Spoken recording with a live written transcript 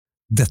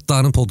Dette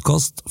en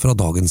podcast fra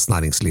Dagens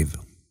Næringsliv.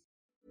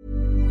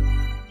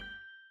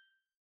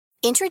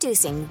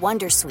 Introducing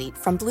Wondersuite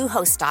from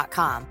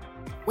Bluehost.com.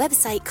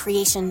 Website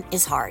creation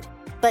is hard,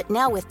 but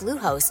now with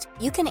Bluehost,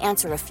 you can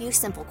answer a few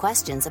simple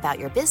questions about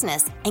your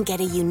business and get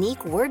a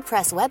unique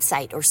WordPress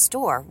website or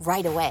store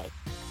right away.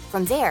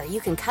 From there, you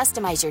can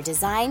customize your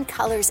design,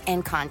 colors,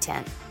 and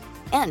content.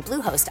 And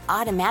Bluehost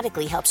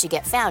automatically helps you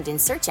get found in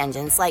search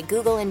engines like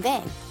Google and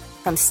Bing.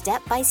 From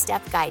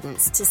step-by-step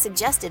guidance to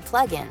suggested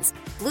plugins,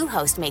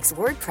 Bluehost makes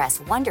WordPress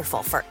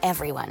wonderful for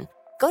everyone.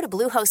 Go to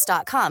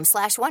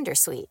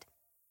bluehost.com/wondersuite.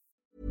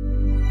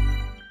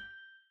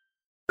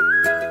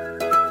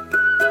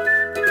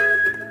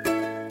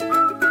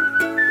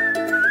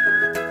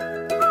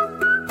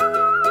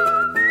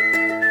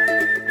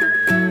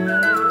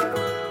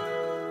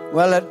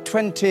 Well, at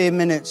 20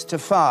 minutes to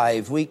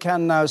 5, we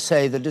can now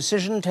say the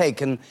decision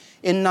taken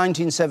in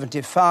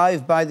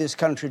 1975 by this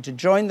country to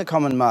join the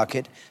common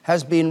market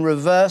has been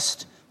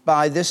reversed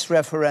by this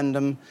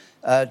referendum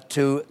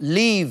to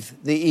leave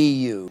the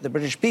EU. The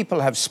British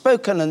people have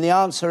spoken, and the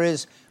answer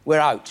is we're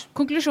out.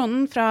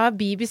 Konklusjonen fra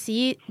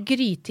BBC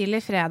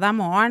grytidlig fredag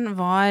morgen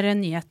var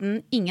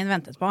nyheten ingen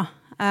ventet på.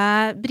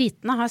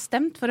 Britene har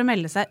stemt for å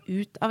melde seg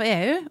ut av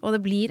EU, og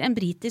det blir en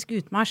britisk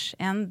utmarsj,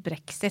 en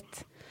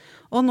Brexit.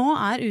 Og nå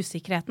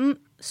usikkerheten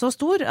så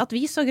stor at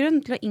vi så grunn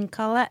til å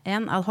innkalle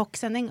en ad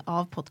hoc-sending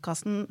av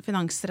podcasten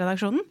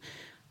Finansredaksjonen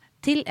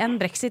til en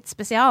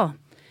Brexit-spesial.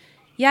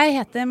 Jeg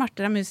heter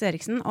Marte Ramus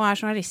Eriksen og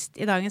journalist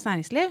i Dagens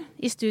Næringsliv.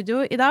 I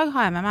studio i dag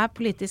har jeg med meg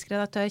politisk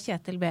redaktør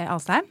Kjetil B.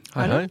 Alstheim.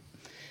 Hei.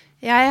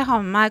 Jeg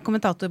har med meg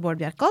kommentator Bård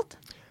Bjerkholt.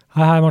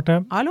 Hei,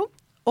 Marte. Hallo.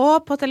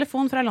 Og på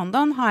telefon fra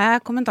London har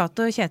jeg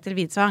kommentator Kjetil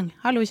Widsvang.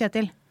 Hallo,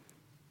 Kjetil.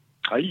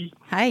 Hei.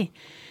 Hei.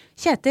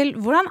 Kjetil,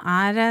 hvordan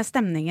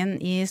stemningen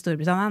i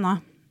Storbritannia nå?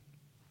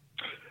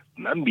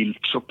 Den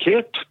mildt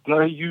sjokkert.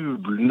 Den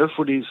jublende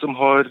for de som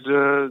har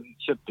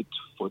kjempet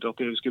for at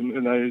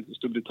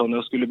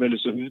Storbritannia skulle melde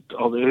seg ut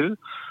av EU.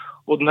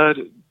 Og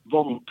den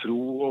vantro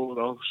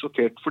og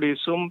sjokkert for de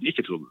som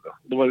ikke trodde det.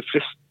 Det var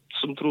flest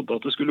som trodde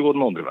at det skulle gå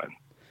den andre veien.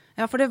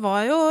 Ja, for det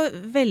var jo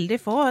veldig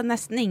få,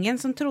 nesten ingen,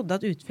 som trodde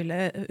at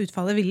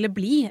utfallet ville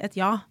bli et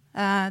ja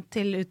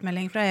til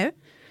utmelding fra EU.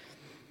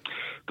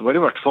 Det var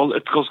i hvert fall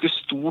et ganske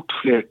stort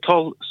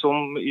flertall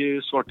som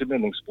svarte i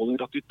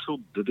meningsmålinger at de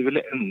trodde det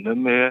ville ende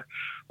med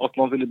at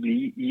man ville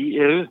bli i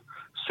EU,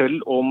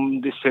 selv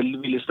om de selv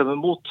ville stemme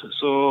mot.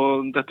 Så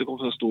dette kom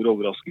som en stor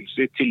overraskelse.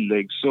 I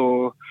tillegg så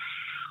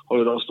har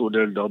jo da stor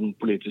del av den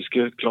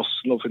politiske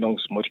klassen og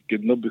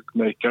finansmarkedene og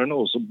bookmakerne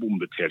også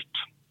bommet helt.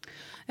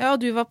 Ja,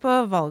 og du var på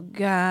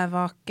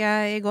valgvake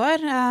i går.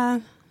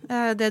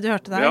 Det du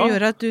hørte der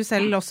gjorde at du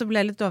selv også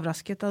ble litt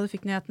overrasket da du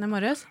fikk nyhetene i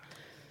morges.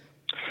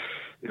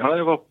 Ja,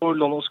 jeg var på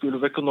London School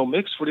of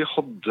Economics, for de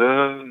hadde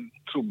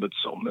trommet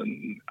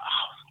sammen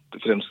det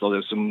fremste av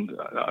det som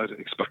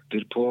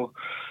eksperter på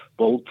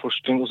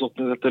valgforskning og sånt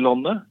i dette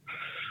landet.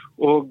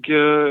 Og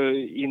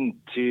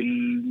inntil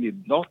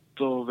midnatt,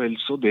 og vel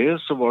så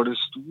det, så var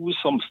det stor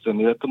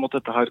samstemmighet om at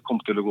dette her kom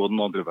til å gå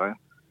den andre veien.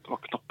 Det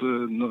var knapt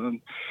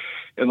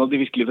en av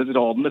de virkelige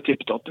veteranene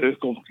tippet at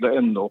det kom til å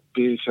ende opp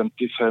i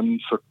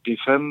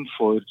 55-45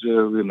 for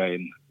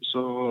Remain.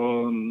 Så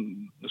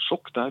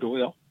sjokk der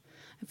også, ja.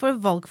 For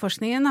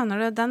valgforskningen, nevner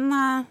du,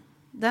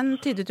 den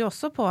tydet jo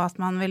også på at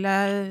man ville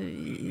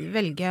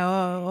velge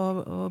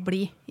å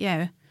bli i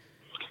EU.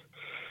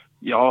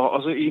 Ja,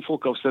 altså i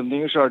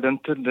folkeavstemninger så det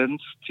en tendens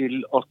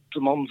til at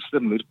man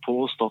stemmer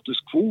på status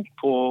quo,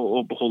 på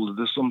å beholde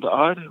det som det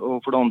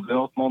og for det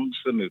andre at man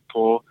stemmer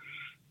på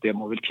det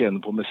man vil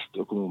tjene på mest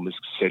økonomisk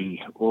selv.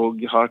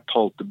 Og her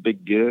talte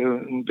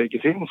begge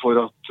ting for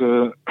at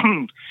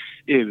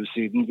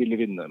EU-siden ville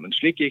vinne. Men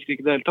slik gikk det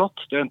ikke det hele tatt.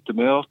 Det endte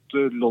med at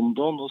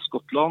London og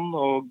Skottland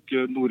og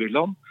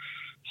Nord-Irland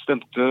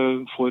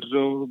stemte for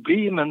å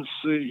bli, mens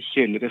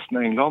hele resten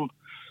av England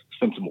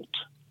stemte mot.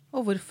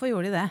 Og hvorfor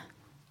gjorde de det?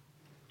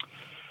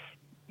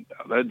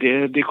 Ja,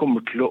 de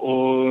kommer til å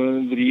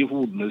vri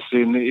hodene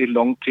sine i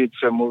lang tid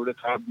fremover.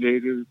 Dette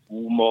blir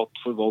god mat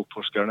for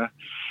valgforskerne.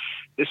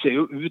 Det ser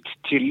jo ut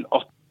til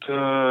at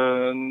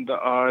det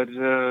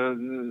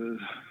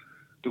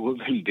går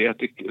veldig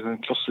etter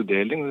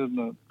klassedeling.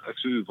 Det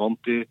ikke så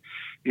uvant i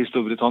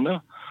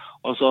Storbritannia.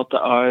 Altså at det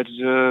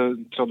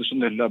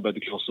tradisjonelle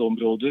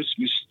arbeiderklasseområder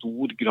som i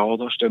stor grad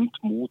har stemt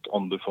mot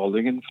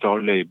anbefalingen fra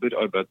Labour,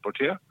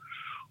 Arbeiderpartiet,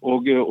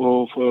 og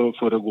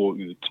for å gå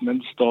ut.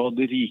 Mens da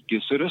det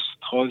rike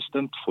sørøst har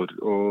stemt for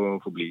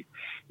å forbli.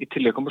 I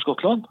tillegg kommer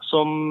Skottland,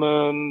 som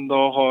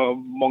da har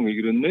mange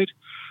grunner,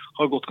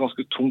 har gått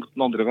ganske tungt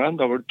den andre veien.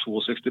 Da var det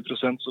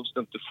 62% som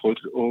stemte for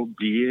å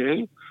bli i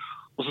EU.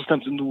 Og så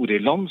stemte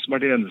Nord-Irland, som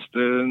det eneste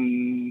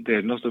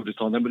delen av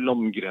Storbritannia med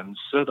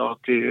landgrense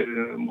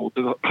mot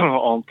et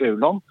annet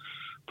EU-land,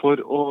 for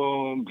å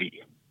bli.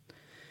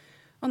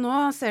 Og nå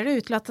ser det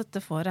ut til at dette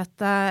får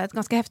et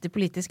ganske heftig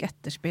politisk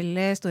etterspill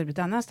i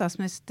Storbritannia.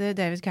 Statsminister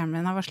David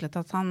Cameron har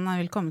varslet at han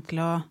vil komme til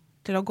å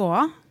gå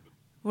av.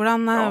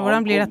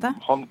 Hvordan blir dette?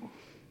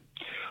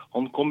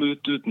 Han kom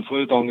ut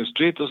utenfor Downing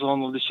Street, og så han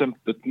hadde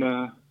kjempet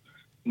med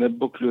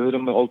nebb og klør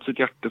med alt sitt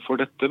hjerte for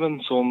dette,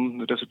 men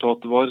sånn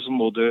resultatet var, så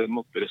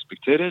måtte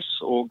respekteres,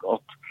 og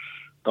at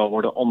da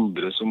var det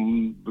andre som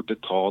burde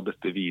ta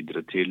dette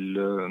videre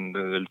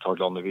eller ta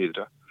landet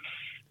videre.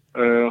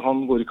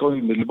 Han går ikke av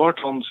umiddelbart,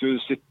 han skulle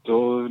sitte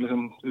og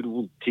liksom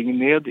ro ting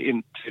ned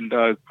inntil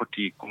det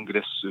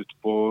partikongress ut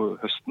på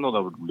høsten, og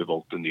da ble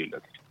valgt en ny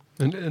leder.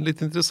 En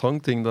litt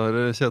interessant ting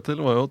der,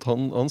 Kjetil, var jo at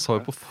han sa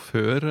jo på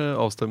før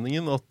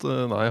avstemningen at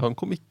nei, han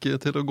kom ikke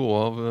til å gå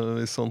av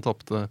hvis han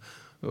tappte.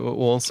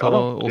 Og han sa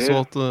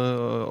også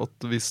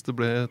at hvis det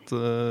ble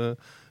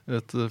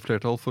et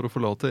flertall for å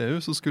forlate EU,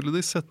 så skulle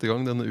de sette i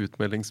gang denne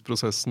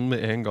utmeldingsprosessen med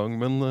en gang.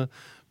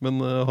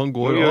 Men han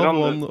går av,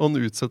 og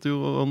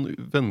han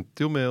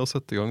venter jo med å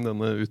sette i gang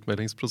denne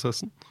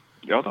utmeldingsprosessen.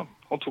 Ja da,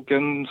 han tok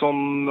en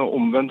sånn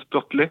omvendt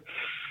Bratteli.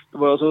 Det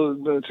var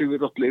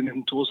Trygve Bratteli i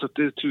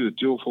 1972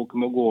 truet jo folk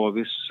med å gå av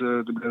hvis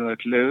det ble nær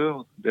til EU,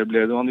 og det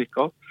ble det han gikk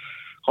av.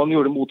 Han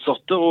gjorde det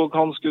motsatte, og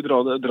han skulle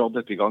dra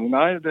dette i gang.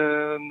 Nei,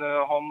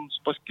 han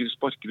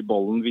sparker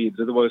ballen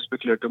videre. Det var jo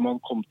spekulert om han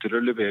kom til å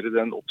levere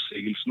den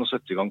oppsigelsen og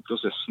sette i gang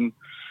prosessen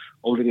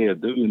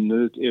allerede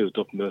under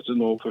EU-toppmøtet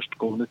nå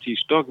førstkommende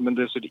tirsdag, men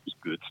det ser det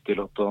ikke ut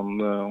til at han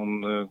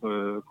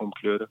kommer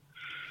til å gjøre.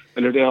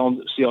 Eller det han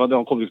sier,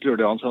 han kommer ikke til å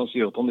gjøre det, han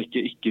sier at han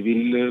ikke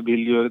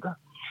vil gjøre det.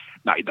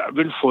 Nei, det er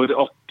vel for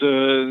at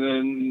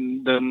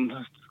den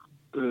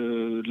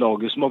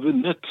laget som har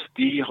vunnet,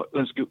 de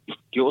ønsker jo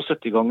ikke å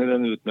sette i gang i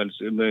den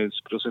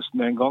utmeldelsesprosessen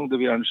med en gang. Det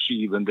vil gjerne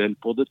skyve en del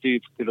på det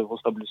til å få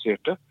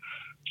stabilisert det.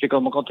 Slik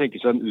at man kan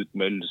tenke seg en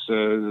utmeldelse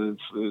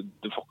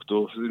de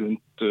facto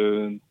rundt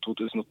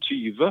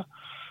 2020,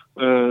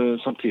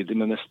 samtidig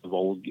med neste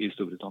valg i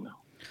Storbritannia.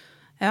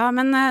 Ja,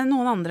 men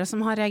noen andre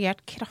som har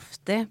reagert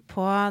kraftig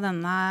på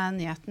denne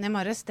nyheten i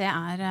morges, det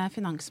er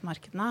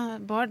finansmarkedene.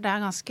 Bård, det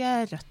er ganske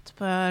rødt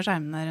på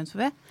skjermene rundt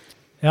forbi.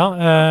 Ja,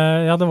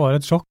 det var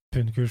et sjokk.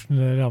 Pundkursen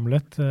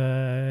ramlet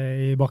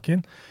i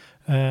bakken.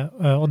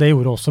 Og det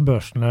gjorde også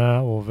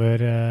børsene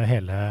over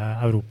hele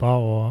Europa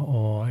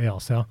og i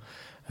Asia.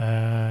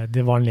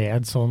 Det var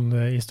ned sånn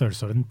i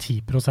størrelsesorden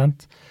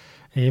 10%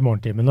 i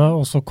morgentimene,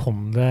 og så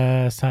kom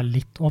det seg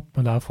litt opp,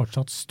 men det er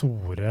fortsatt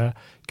store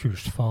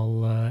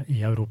kursfall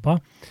i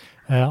Europa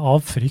av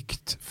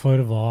frykt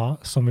for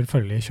hva som vil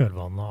følge i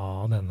kjølvannet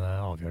av denne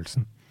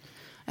avgjørelsen.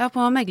 Ja,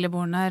 på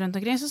meglerbordene rundt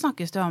omkring så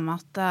snakkes det om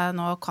at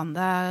nå kan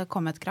det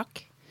komme et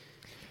krakk.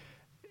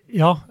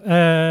 Ja,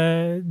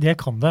 det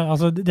kan det.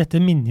 Altså,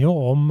 dette minner jo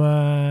om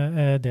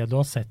det du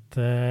har sett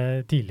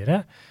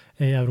tidligere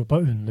i Europa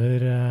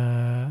under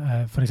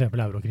for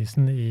eksempel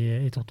eurokrisen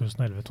i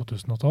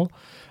 2011-2012,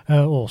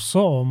 og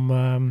også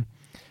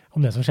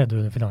om det som skjedde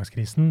under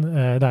finanskrisen.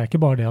 Det er ikke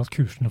bare det at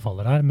kursene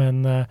faller her,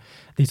 men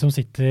de som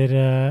sitter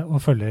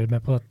og følger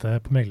med på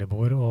dette på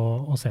meglerbord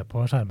og ser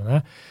på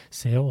skjermene,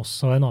 ser jo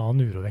også en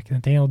annen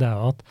urovekkende ting, og det er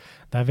jo at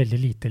det er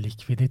veldig lite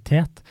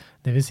likviditet.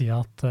 Det vil si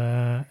at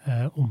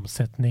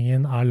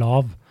omsetningen er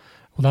lav,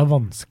 og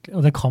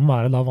det kan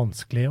være da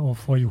vanskelig å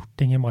få gjort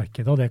ting i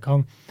markedet, og det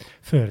kan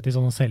føre til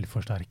sånne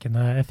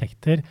selvforsterkende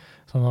effekter,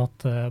 sånn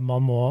at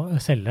man må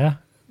selge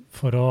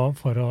for å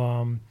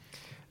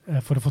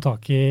få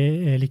tak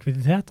i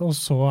likviditet, og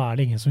så er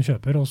det ingen som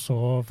kjøper, og så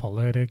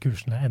faller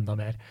kursene enda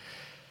mer.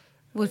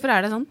 Hvorfor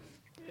er det sånn?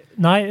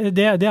 Nei,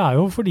 det er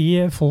jo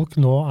fordi folk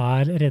nå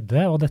er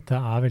redde, og dette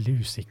er veldig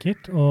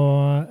usikkert,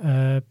 og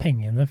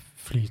pengene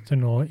flyter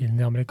nå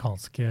inn i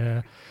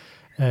amerikanske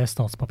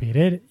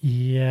statspapirer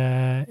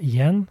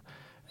igjen,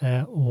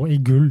 og i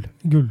gull.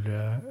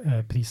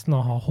 Gullprisen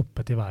har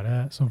hoppet i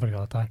været som følge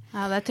av dette her.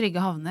 Ja, det er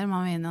trygge havner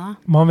man vil inn i da.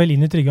 Man vil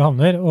inn i trygge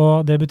havner,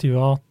 og det betyr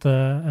jo at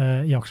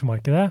i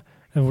aksjemarkedet,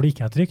 hvor det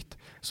ikke er trygt,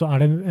 så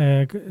er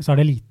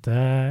det lite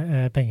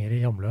penger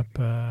i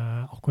omløp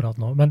akkurat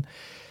nå. Men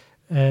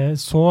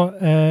så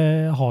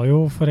har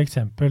jo for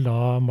eksempel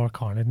da Mark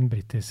Carney, den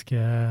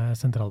britiske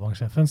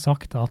sentralbanksjefen,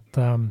 sagt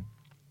at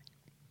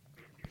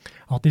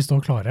de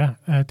står klare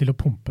til å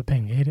pumpe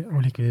penger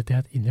og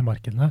likviditet inn i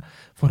markedene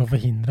for å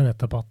forhindre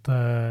nettopp at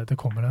det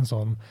kommer en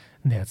sånn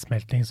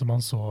nedsmelting som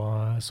man så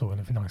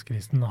under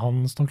finanskrisen.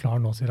 Han står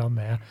klar nå, sier han,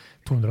 med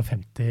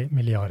 250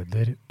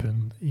 milliarder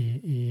pund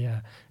i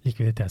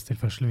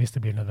likviditetstilførsel hvis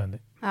det blir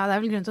nødvendig. Ja, det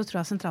er vel grunn til å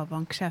tro at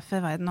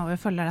sentralbanksjefer verden over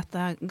følger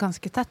dette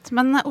ganske tett.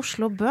 Men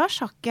Oslo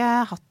Børs har ikke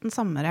hatt den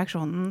samme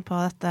reaksjonen på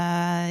dette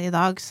i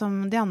dag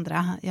som de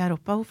andre i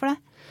Europa. Hvorfor det?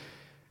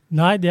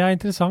 Nei, det er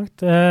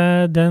interessant.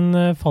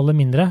 Den faller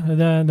mindre.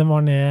 Den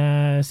var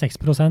ned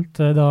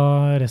 6% da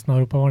resten av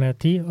Europa var ned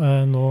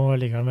 10%. Nå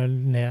ligger den vel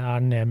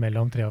ned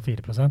mellom 3 og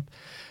 4%.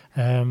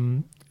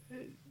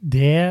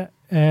 Det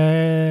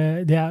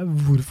er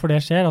hvorfor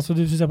det skjer. Altså,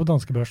 hvis du ser på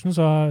danskebørsen,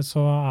 så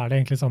er det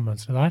egentlig samme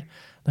mønster der.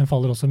 Den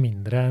faller også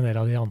mindre enn en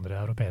del av de andre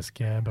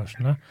europeiske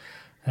børsene.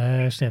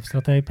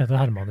 Sjefstrateg Peter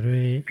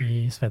Hermanrud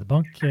i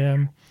Swedbank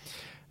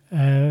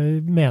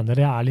mener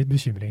det er litt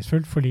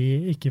bekymringsfullt,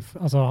 fordi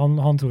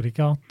han tror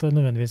ikke at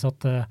nødvendigvis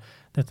at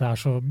dette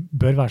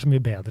bør være så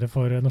mye bedre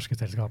for norske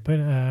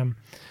selskaper,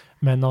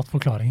 men at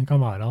forklaringen kan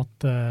være at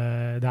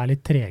det er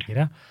litt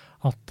tregere,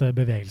 at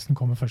bevegelsen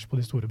kommer først på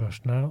de store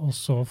børsene, og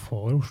så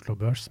får Oslo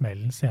Børs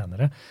smellen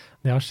senere.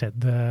 Det har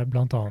skjedd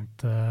blant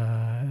annet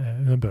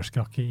under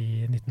børskrakket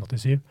i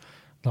 1987.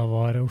 Da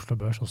var Oslo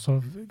Børs også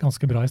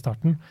ganske bra i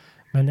starten,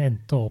 men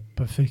endte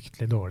opp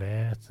fryktelig dårlig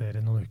etter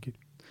noen uker.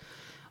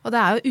 Og det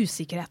jo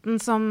usikkerheten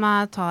som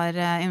tar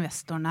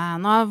investorene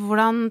nå.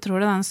 Hvordan tror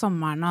du denne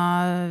sommeren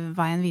og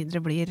veien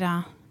videre blir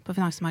på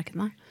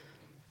finansmarkedene?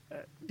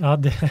 Ja,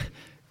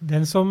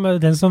 den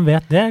som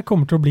vet det,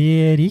 kommer til å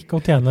bli rik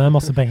og tjene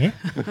masse penger.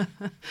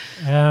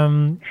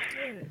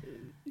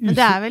 Men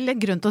det vel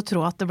grunn til å tro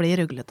at det blir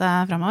ruglete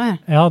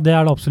fremover? Ja, det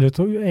det absolutt.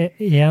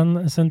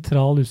 En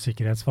sentral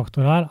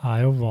usikkerhetsfaktor her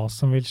jo hva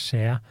som vil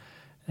skje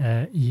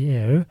i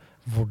EU,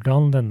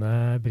 hvordan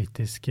denne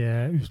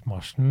britiske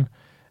utmarsjen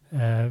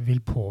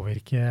vil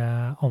påvirke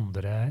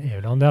andre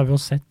EU-land. Det har vi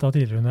jo sett da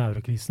tidligere under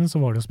eurokrisen, så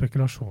var det jo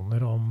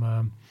spekulasjoner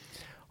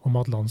om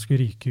at land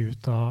skulle ryke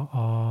ut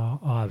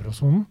av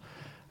eurosonen.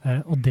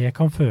 Og det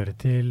kan føre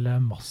til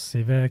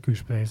massive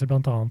kursbevegelser,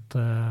 blant annet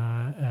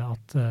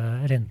at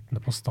rentene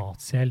på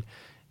statsgjeld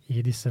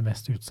i disse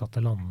mest utsatte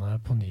landene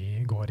på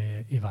ny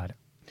går i været.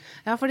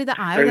 Ja, fordi det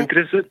jo det.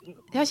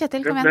 Ja,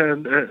 Kjetil, kom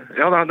igjen.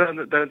 Ja,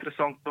 det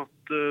interessant at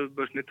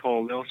børsen i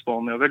Italia og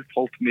Spania vel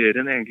falt mer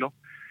enn England.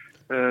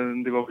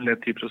 De var vel ned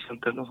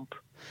 10% eller noe sånt.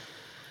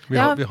 Vi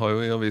har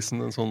jo i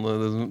avisen en sånn,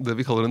 det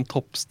vi kaller en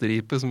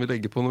toppstripe som vi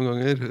legger på noen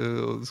ganger,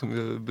 som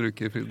vi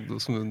bruker,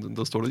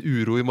 da står det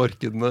uro i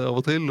markedene av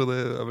og til, og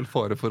det vel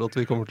fare for at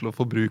vi kommer til å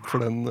få bruk for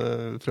den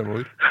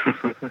fremover.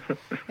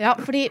 Ja,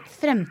 fordi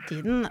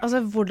fremtiden,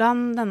 altså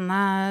hvordan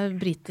denne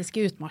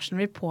britiske utmarsjen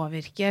vil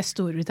påvirke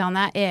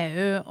Storbritannia,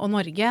 EU og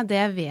Norge,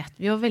 det vet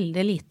vi jo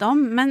veldig lite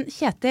om. Men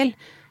Kjetil,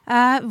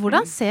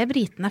 hvordan ser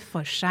britene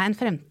for seg en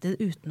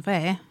fremtid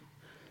utenfor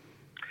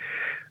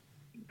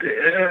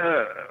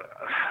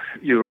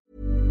EU?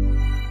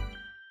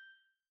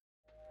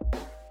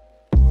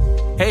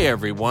 Hey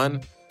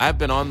everyone, I've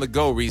been on the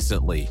go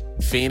recently.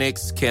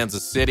 Phoenix,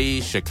 Kansas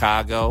City,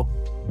 Chicago.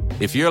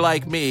 If you're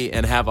like me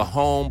and have a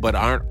home but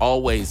aren't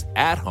always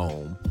at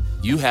home,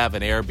 you have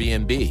an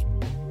Airbnb.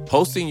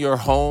 Hosting your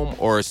home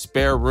or a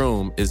spare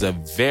room is a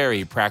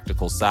very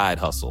practical side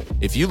hustle.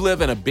 If you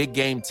live in a big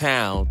game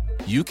town,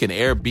 you can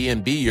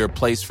Airbnb your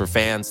place for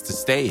fans to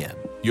stay in.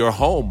 Your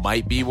home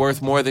might be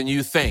worth more than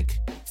you think.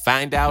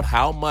 Find out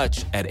how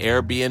much at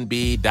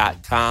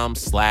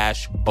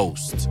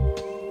airbnb.com/host.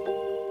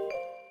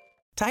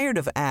 Tired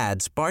of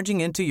ads barging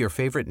into your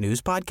favorite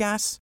news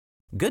podcasts?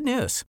 Good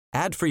news.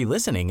 Ad-free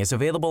listening is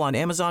available on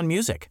Amazon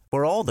Music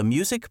for all the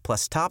music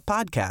plus top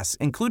podcasts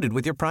included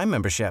with your Prime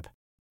membership.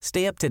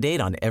 Stay up to date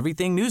on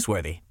everything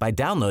newsworthy by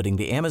downloading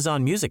the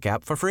Amazon Music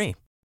app for free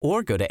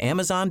or go to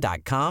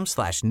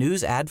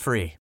amazon.com/news ad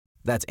free.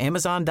 That's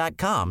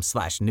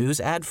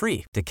amazon.com/news ad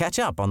free to catch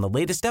up on the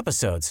latest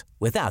episodes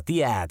without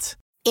the ads.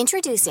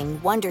 Introducing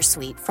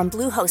Wondersuite from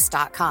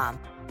Bluehost.com.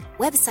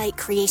 Website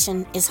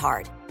creation is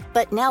hard,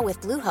 but now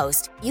with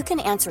Bluehost, you can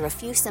answer a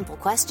few simple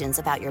questions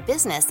about your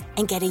business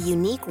and get a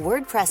unique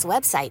WordPress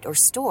website or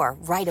store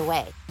right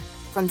away.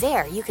 From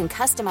there, you can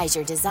customize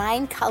your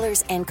design,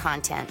 colors, and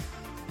content.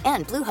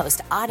 And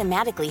Bluehost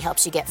automatically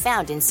helps you get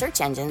found in search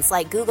engines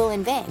like Google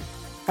and Bing.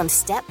 From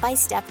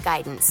step-by-step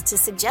guidance to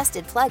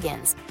suggested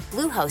plugins,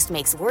 Bluehost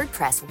makes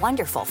WordPress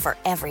wonderful for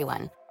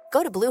everyone.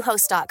 Go to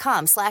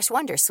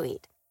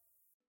bluehost.com/wondersuite.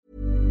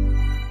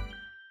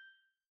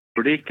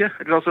 Det ikke.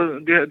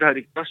 Altså, det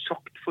ikke vært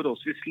sagt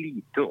forholdsvis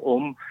lite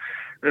om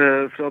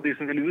fra de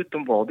som vil ut,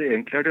 om hva det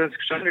egentlig de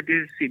ønsker seg. De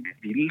sier de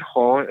vil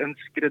ha en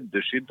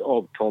skreddersydd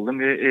avtale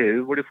med EU,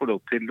 hvor de får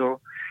lov til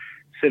å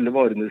selge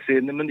varene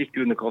sine, men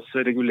ikke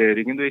underkaste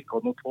reguleringen og ikke ha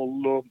noe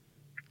toll og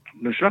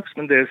noe slags.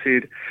 Men det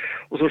sier,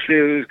 og så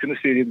kunne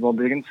styre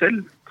innvandringen selv,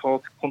 ta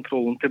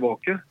kontrollen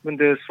tilbake, men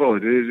det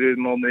svarer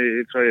man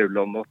fra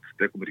EU-landet at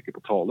det kommer ikke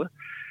på tale.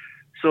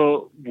 Så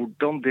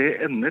hvordan det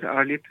ender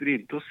litt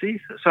vrient å si.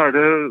 Så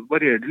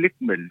varierer det litt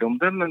mellom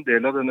dem. En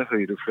del av denne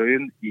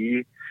høyrefløyen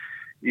i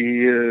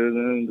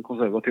det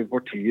konservative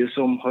partiet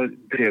som har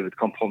drevet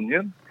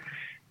kampanjen,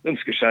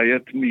 ønsker seg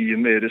et mye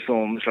mer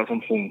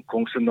slags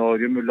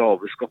Hongkong-scenario med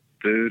lave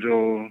skatter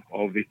og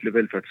avvikle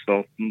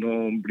velferdsstaten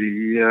og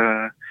bli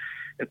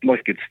et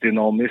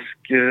markedsdynamisk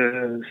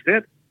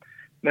sted.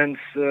 Mens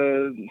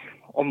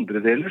andre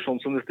deler, sånn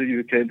som dette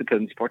UK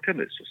Independence Party,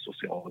 det så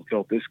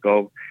sosialdemokratisk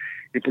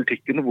i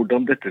politikken, og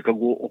hvordan dette skal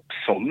gå opp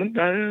sammen,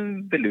 det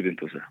veldig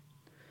vrient å se.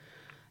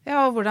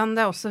 Ja, og hvordan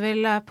det også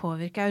vil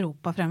påvirke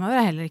Europa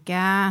fremover, heller ikke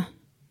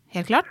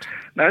helt klart?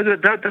 Nei,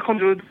 det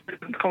kan man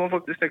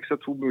faktisk tenke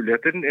seg to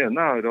muligheter. Den ene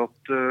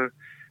at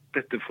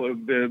du får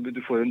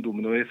en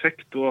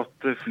dominoeffekt, og at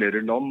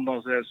flere land,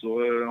 altså jeg så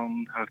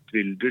Geert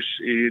Wilders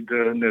i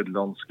det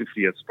nederlandske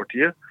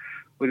Frihetspartiet,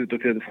 var ute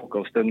og krevde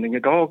folkeavstemning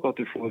i dag, at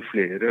du får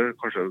flere,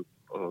 kanskje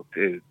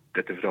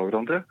dette fra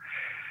hverandre.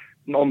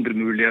 Den andre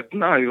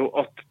muligheten jo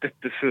at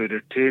dette fører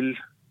til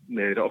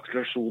mer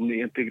akselerasjon i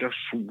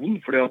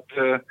integrasjon, fordi at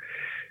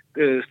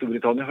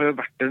Storbritannia har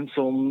jo vært en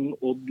sånn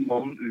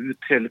oddmann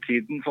ut hele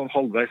tiden, sånn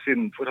halvveis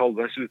innenfor,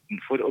 halvveis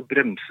utenfor, og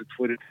bremset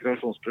for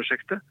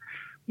integrasjonsprosjektet.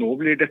 Nå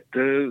blir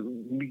dette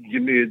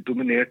mye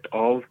dominert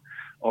av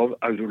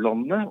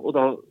eurolandene, og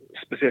da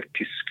spesielt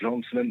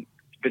Tyskland som en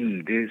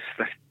veldig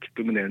sterk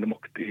dominerende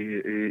makt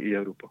i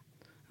Europa.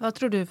 Hva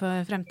tror du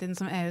for fremtiden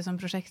som EU som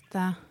prosjekt,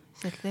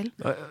 Kjetil?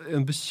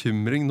 En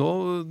bekymring nå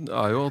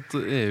er jo at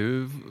EU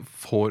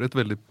får et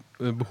veldig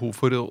behov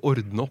for å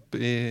ordne opp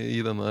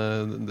i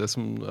det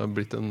som er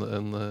blitt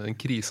en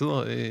krise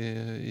da,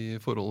 i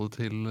forholdet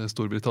til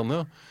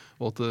Storbritannia,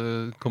 og at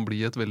det kan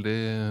bli et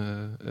veldig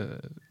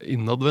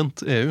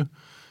innadvendt EU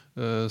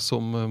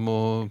som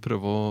må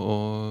prøve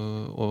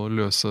å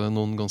løse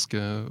noen ganske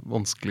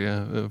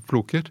vanskelige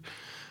floker.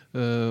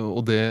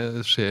 Og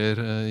det skjer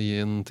i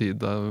en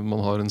tid der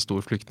man har en stor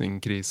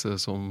flyktningkrise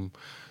som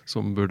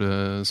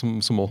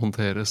må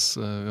håndteres.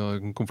 Vi har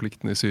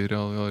konflikten i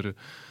Syria, vi har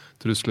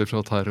trusler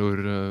fra terror,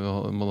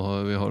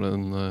 vi har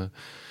den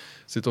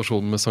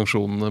situasjonen med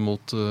sanksjonene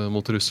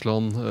mot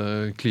Russland,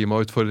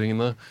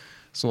 klimautfordringene.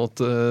 Sånn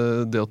at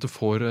det at du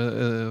får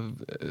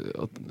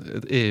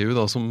et EU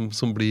da,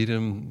 som blir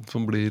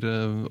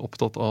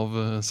opptatt av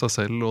seg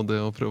selv og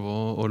det å prøve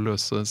å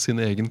løse sin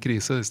egen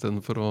krise i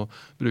stedet for å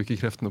bruke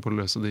kreftene på å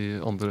løse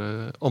de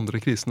andre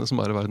krisene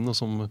som er i verden og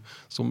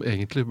som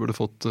egentlig burde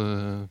fått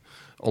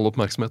all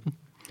oppmerksomheten.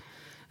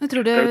 Jeg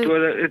tror det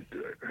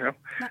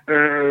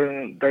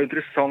er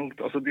interessant,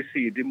 altså de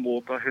sier de må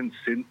ta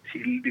hensyn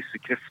til disse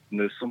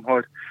kreftene som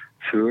har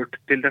ført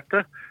til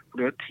dette. For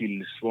det er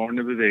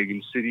tilsvarende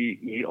bevegelser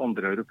i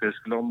andre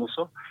europeiske land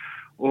også.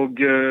 Og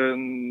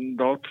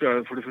da tror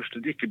jeg for det første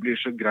det ikke blir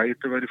så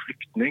greit å være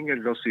flyktning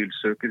eller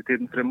asylsøker i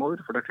tiden fremover,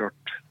 for det er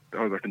klart det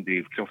har vært en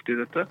drivkraft i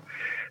dette.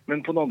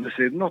 Men på den andre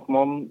siden at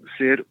man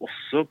ser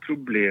også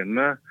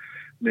problemet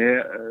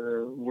med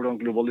hvordan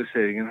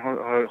globaliseringen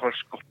har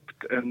skapt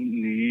en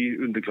ny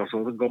underklasse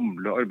av den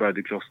gamle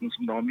arbeiderklassen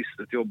som da har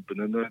mistet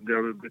jobbene når det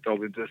har blitt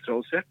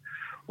avindustrialisert.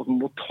 Og man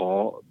må ta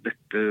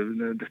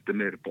dette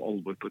mer på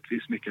alvor på et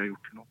vis som ikke er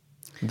gjort til nå.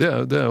 Det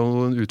er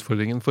jo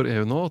utfordringen for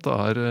EU nå, at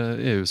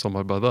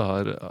EU-samarbeidet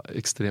er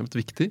ekstremt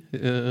viktig,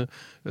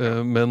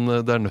 men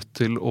det er nødt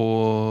til å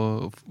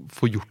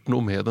få gjort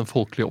noe med den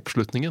folkelige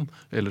oppslutningen,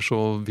 ellers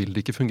så vil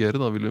det ikke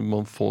fungere. Da vil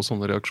man få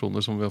sånne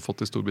reaksjoner som vi har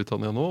fått i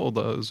Storbritannia nå, og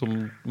som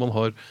man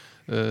har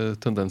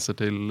tendenser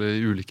til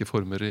i ulike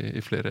former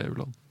i flere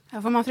EU-land. Ja,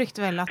 for man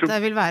frykter vel at det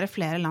vil være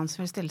flere land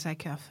som vil stille seg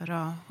i kø for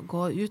å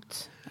gå ut.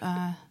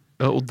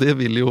 Ja, og det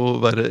vil jo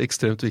være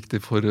ekstremt viktig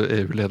for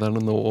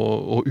EU-lederne nå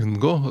å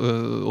unngå.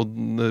 Og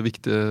det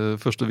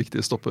første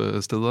viktige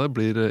stoppestedet der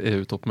blir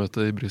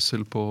EU-toppmøtet i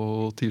Brussel på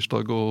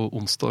tirsdag og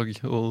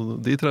onsdag.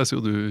 Og dit reiser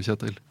jo du,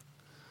 Kjetil.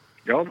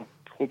 Ja,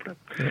 håper det.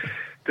 Ja.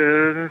 Det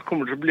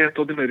kommer til å bli et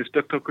av de mer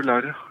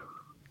spektakulære.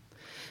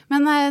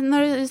 Men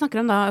når vi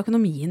snakker om da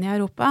økonomien i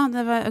Europa,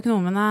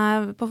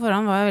 økonomene på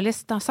forhånd var jo veldig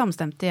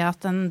samstemte i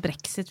at en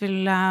brexit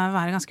vil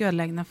være ganske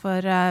ødeleggende for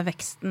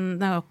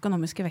den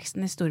økonomiske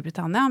veksten i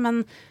Storbritannia,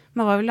 men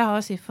hva vil det ha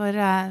å si for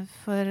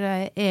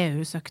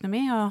EUs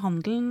økonomi og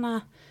handelen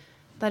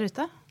der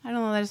ute? Er det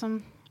noen av dere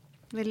som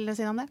vil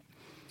si om det?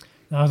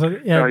 Ja, altså,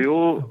 det er jo...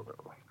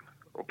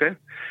 Ok.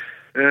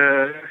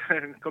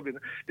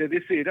 Det de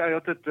sier er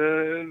at dette,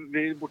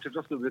 bortsett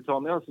fra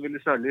Storbritannia, så vil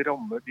det særlig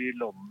ramme de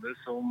landene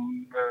som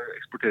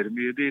eksporterer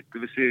mye dit,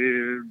 det vil si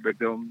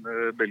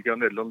Belgia,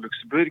 Nederland,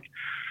 Luxemburg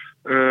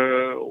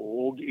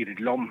og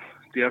Irland.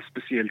 De er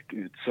spesielt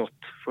utsatt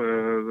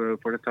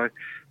for dette her.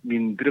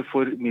 Mindre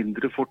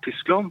for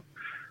Tyskland,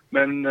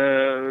 men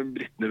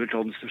brittene vil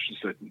ta den største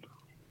støyten.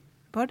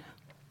 Bård?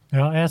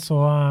 Ja, jeg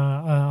så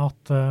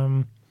at...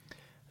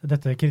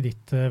 Dette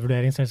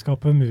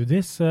kredittvurderingsselskapet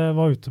Moody's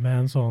var ute med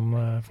en sånn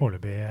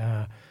foreløpig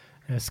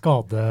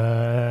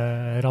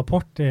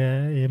skaderapport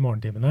i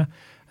morgentimene.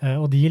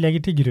 Og de legger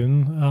til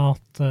grunn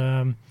at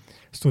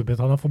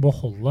Storbritannia får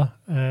beholde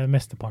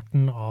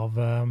mesteparten av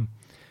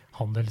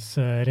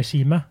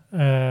handelsregimet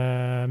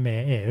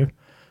med EU.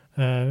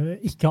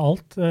 Ikke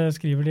alt,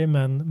 skriver de,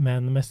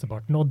 men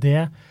mesteparten. Og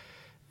det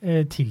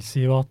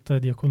tilsier jo at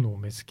de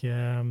økonomiske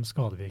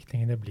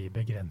skadevirkningene blir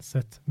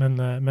begrenset. Men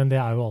det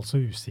er jo altså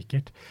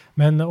usikkert.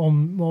 Men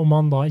om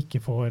man da ikke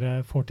får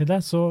til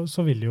det, så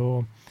vil det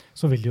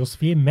jo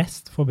svi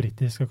mest for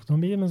britisk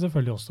økonomi, men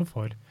selvfølgelig også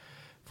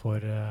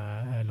for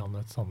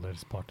landets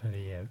handelspartner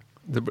i EU.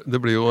 Det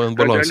blir jo en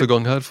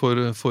balansegang her for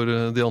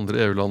de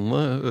andre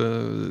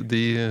EU-landene.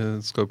 De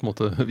skal jo på en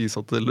måte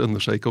vise at det lønner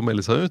seg ikke å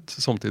melde seg ut.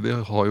 Samtidig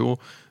har jo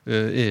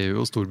EU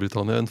og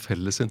Storbritannia en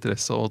felles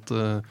interesse av at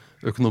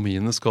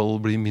økonomiene skal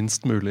bli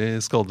minst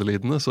mulig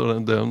skadelidende.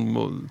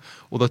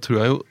 Og der tror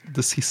jeg jo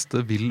det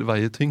siste vil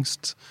veie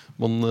tyngst.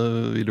 Man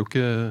vil jo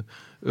ikke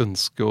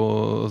ønske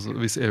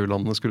hvis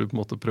EU-landene skulle på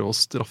en måte prøve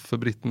å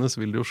straffe brittene, så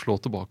vil de jo slå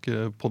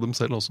tilbake på dem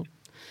selv også.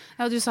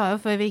 Ja, du sa jo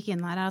før vi gikk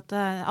inn her at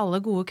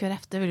alle gode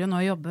krefter vil jo nå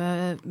jobbe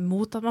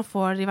mot at man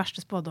får de verste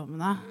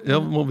spådommene. Ja,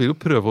 man vil jo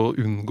prøve å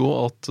unngå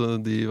at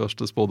de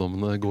verste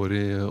spådommene går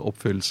i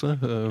oppfyllelse,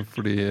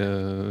 fordi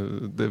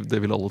det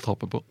vil alle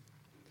tape på.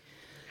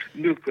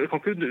 Du kan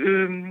ikke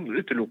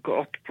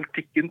utelukke at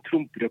politikken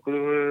trumfer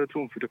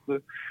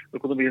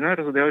økonomien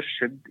her. Altså, det har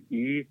skjedd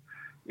i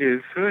EU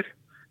før.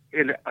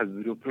 hele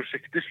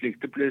europrosjektet,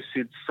 slik det ble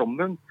sydd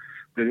sammen,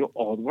 ble det jo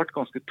advart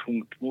ganske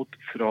tungt mot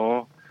fra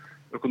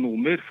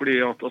økonomer, fordi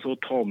at å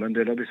ta med en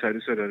del av disse her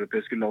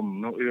søreuropeiske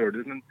landene og gjøre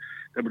det, men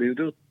det blir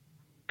jo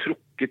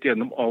trukket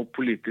gjennom av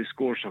politiske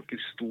årsaker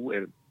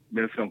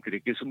med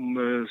Frankrike som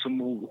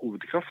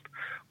hovedkraft.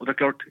 Og det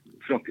klart,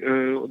 og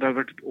det har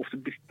vært ofte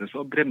britene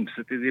som har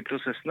bremset i de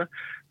prosessene.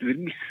 Du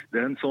vil miste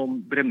en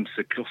sånn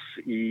bremsekloss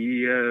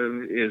i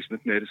EU som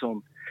et mer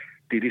sånn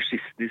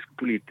dirigistisk,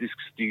 politisk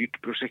styrt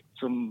prosjekt.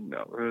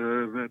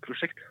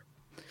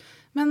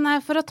 Men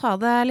for å ta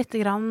det litt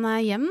grann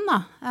hjem da,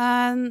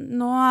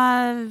 nå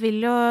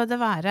vil jo det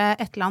være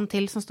et land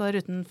til som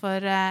står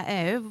utenfor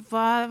EU.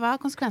 Hva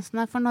er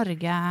konsekvensene for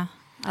Norge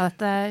av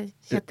dette,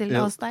 Kjetil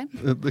Alstheim?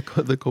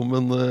 Det kom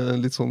en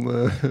litt sånn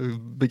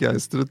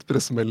begeistret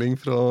pressemelding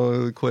fra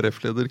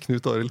KrF-leder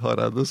Knut Arild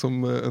Hareide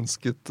som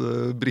ønsket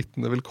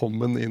britene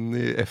velkommen inn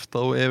i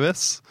EFTA og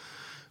EØS.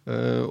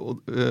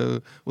 Og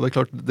det er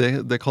klart,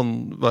 det kan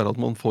være at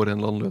man får en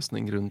eller annen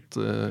løsning rundt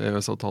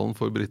EØS-avtalen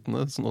for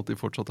britene, sånn at de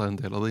fortsatt er en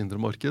del av det indre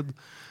marked.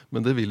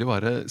 Men det vil jo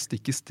være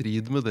stikk i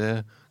strid med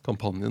det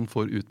kampanjen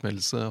for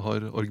utmeldelse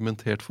har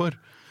argumentert for.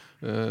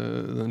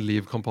 Den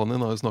Leave-kampanjen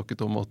har jo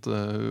snakket om at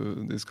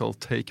de skal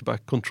take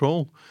back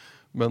control,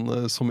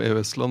 men som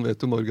EØS-land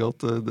vet jo Norge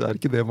at det er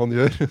ikke det man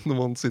gjør når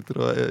man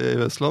sitter i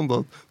EØS-land.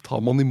 Da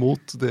tar man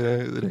imot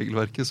det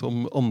regelverket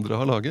som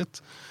andre har laget.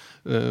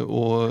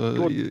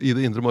 Og i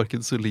det indre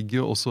markedet så ligger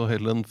jo også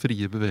hele den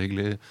frie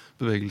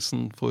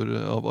bevegelsen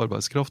av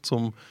arbeidskraft,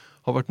 som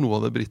har vært noe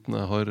av det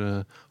britene har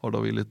da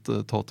villet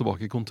ta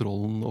tilbake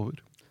kontrollen over.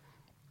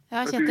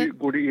 Ja, Kjetil.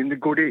 Går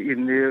de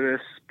inn i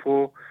EØS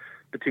på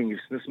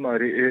betingelsene som er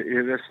i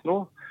EØS nå,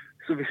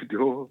 så vil de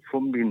jo få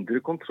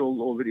mindre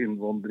kontroll over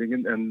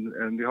innvandringen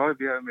enn vi har.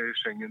 Vi er med i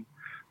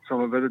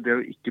Schengen-samarbeidet, det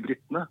er jo ikke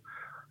britene.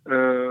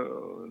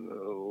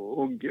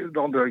 Og det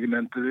andre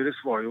argumentet deres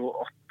var jo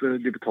at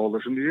de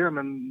betaler så mye,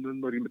 men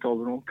Norge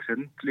betaler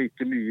omtrent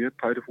like mye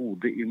per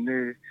hode inn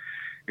i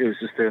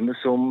EU-systemet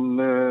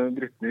som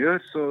britene gjør,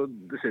 så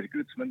det ser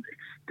ikke ut som en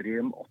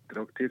ekstrem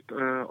attraktivt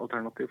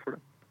alternativ for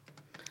det.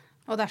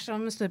 Og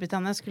dersom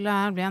Storbritannia skulle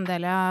bli en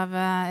del av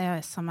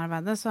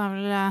EØS-samarbeidet, så er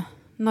vel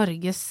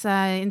Norges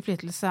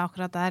innflytelse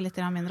akkurat der litt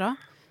mindre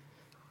også?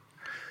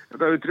 Ja,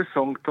 det er jo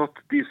interessant at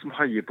de som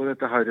heier på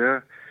dette her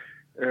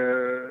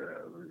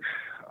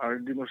er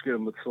de norske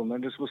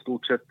EU-motstanderne som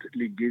stort sett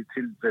ligger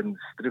til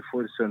venstre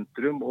for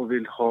sentrum og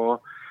vil ha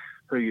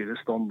høyere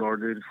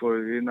standarder for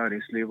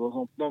næringsliv og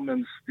sånt,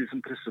 mens de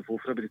som presser på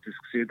fra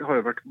britisk side har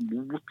jo vært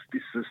mot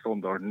disse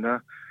standardene,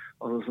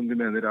 som de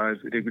mener er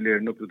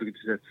regulerende og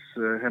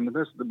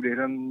produktivitetshemmende. Så det blir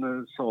en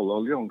salig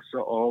allianse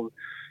av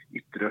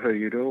ytre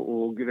høyre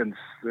og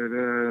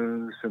venstre,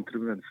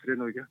 sentrum-venstre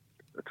i Norge.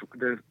 Jeg tror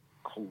ikke det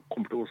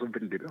kommer til å gå så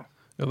veldig bra.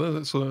 Ja,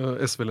 så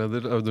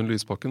SV-leder Audun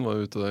Lysbakken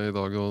var ute i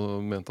dag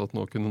og mente at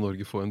nå kunne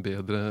Norge få en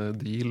bedre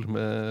deal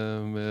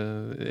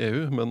med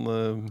EU, men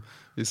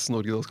hvis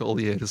Norge da skal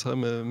alliere seg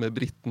med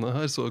brittene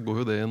her, så går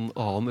jo det i en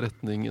annen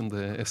retning enn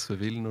det SV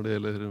vil når det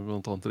gjelder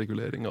blant annet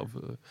regulering av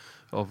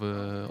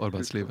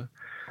arbeidslivet.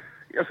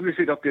 Ja, så vi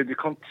sier at det de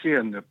kan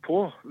tjene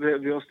på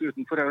ved å stå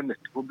utenfor er jo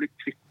nettopp å bli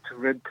kvitt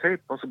red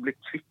tape, altså bli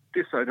kvitt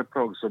disse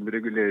plagsomme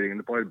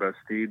reguleringene på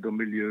arbeidstid og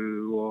miljø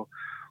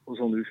og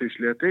sånne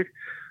ufysligheter.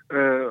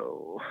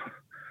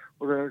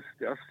 Og det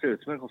ser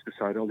ut som en ganske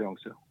sær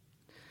allianse.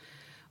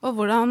 Og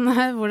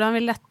hvordan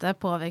vil dette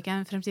påvirke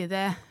en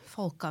fremtidig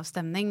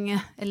folkeavstemning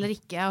eller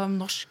ikke om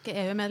norsk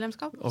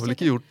EU-medlemskap? Det har vel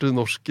ikke gjort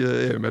norsk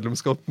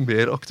EU-medlemskap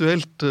mer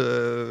aktuelt,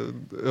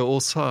 og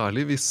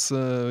særlig hvis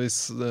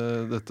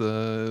dette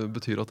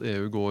betyr at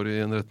EU går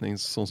i en retning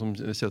sånn som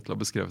Kjetil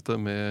har beskrevet det,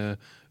 med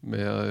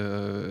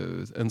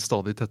en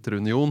stadig tettere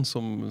union,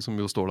 som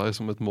jo står der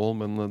som et mål,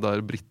 men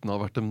der britene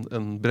har vært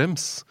en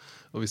brems.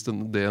 Og hvis det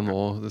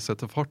nå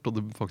setter fart, og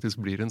det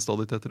faktisk blir en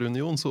stadig tettere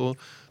union, så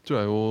tror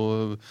jeg jo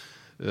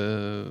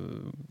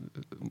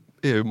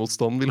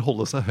EU-motstanden vil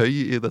holde seg høy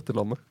i dette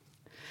landet.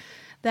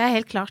 Det er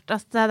helt klart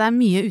at det er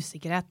mye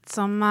usikkerhet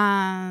som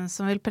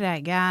vil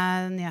prege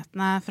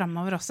nyhetene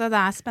fremover også.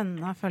 Det er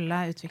spennende å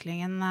følge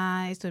utviklingen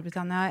i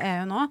Storbritannia og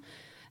EU nå.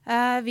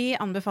 Vi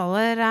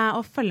anbefaler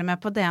å følge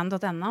med på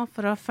dn.no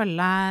for å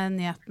følge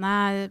nyhetene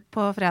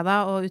på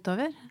fredag og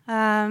utover.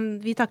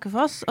 Vi takker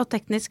for oss, og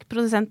teknisk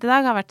produsent i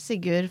dag har vært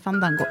Sigurd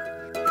Fandango.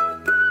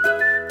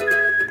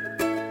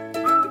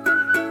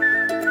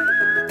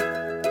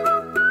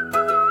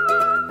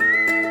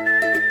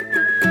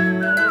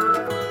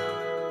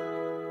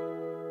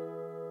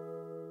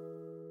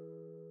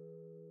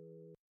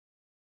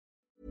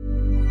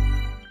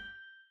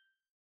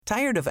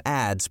 Tired of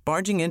ads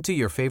barging into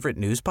your favorite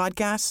news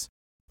podcasts?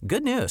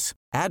 Good news.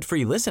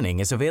 Ad-free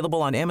listening is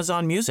available on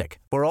Amazon Music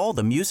for all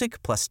the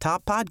music plus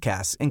top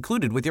podcasts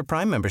included with your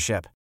Prime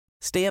membership.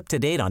 Stay up to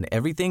date on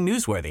everything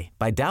newsworthy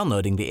by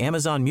downloading the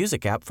Amazon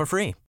Music app for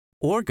free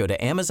or go to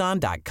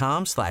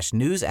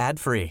amazon.com/news ad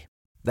free.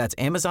 That's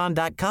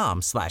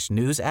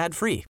amazon.com/news ad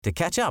free to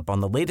catch up on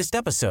the latest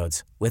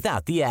episodes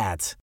without the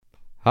ads.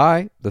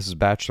 Hi, this is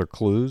Bachelor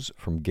Clues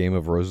from Game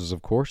of Roses,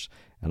 of course,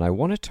 and I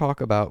want to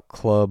talk about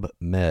Club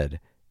Med.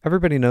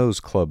 Everybody knows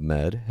Club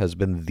Med has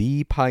been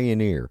the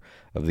pioneer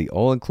of the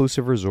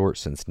all-inclusive resort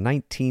since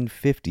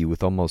 1950,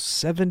 with almost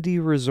 70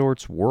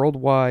 resorts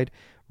worldwide,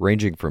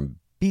 ranging from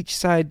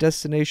beachside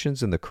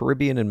destinations in the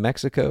Caribbean and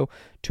Mexico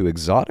to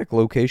exotic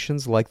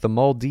locations like the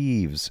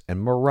Maldives and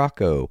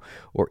Morocco,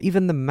 or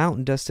even the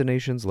mountain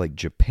destinations like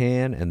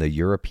Japan and the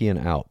European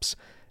Alps.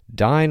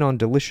 Dine on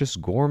delicious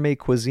gourmet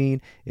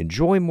cuisine,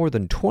 enjoy more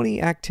than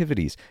 20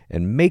 activities,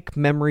 and make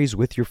memories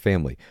with your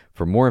family.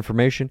 For more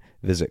information,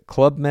 visit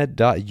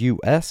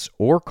clubmed.us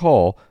or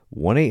call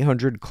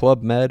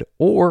 1-800-CLUB-MED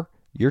or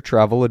your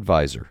travel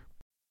advisor.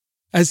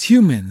 As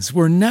humans,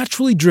 we're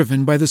naturally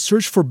driven by the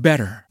search for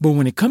better. But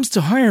when it comes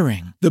to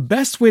hiring, the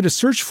best way to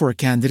search for a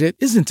candidate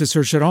isn't to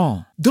search at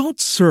all.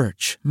 Don't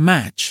search,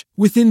 match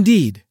with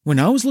Indeed. When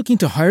I was looking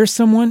to hire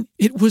someone,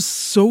 it was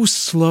so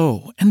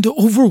slow and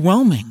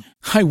overwhelming.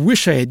 I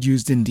wish I had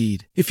used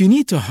Indeed. If you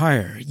need to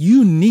hire,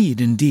 you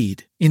need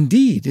Indeed.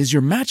 Indeed is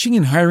your matching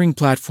and hiring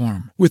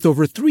platform with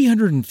over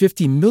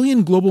 350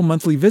 million global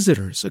monthly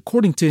visitors,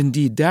 according to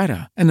Indeed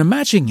data, and a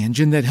matching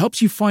engine that helps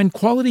you find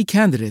quality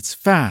candidates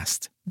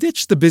fast.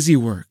 Ditch the busy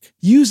work.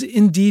 Use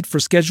Indeed for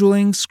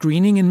scheduling,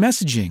 screening, and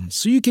messaging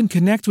so you can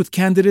connect with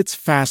candidates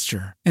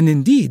faster. And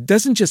Indeed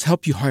doesn't just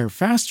help you hire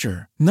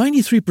faster.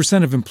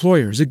 93% of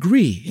employers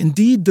agree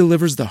Indeed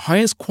delivers the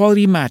highest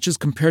quality matches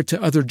compared to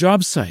other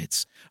job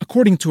sites,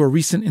 according to a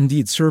recent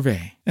Indeed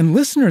survey. And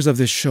listeners of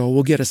this show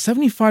will get a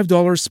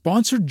 $75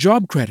 sponsored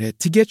job credit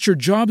to get your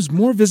jobs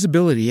more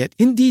visibility at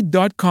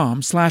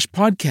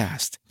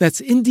Indeed.com/podcast.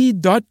 That's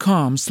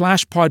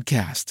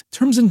Indeed.com/podcast.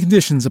 Terms and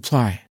conditions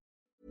apply.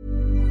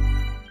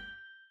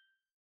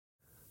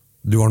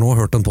 Du har nå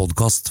hørt en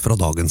podcast fra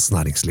Dagens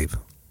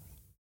Næringsliv.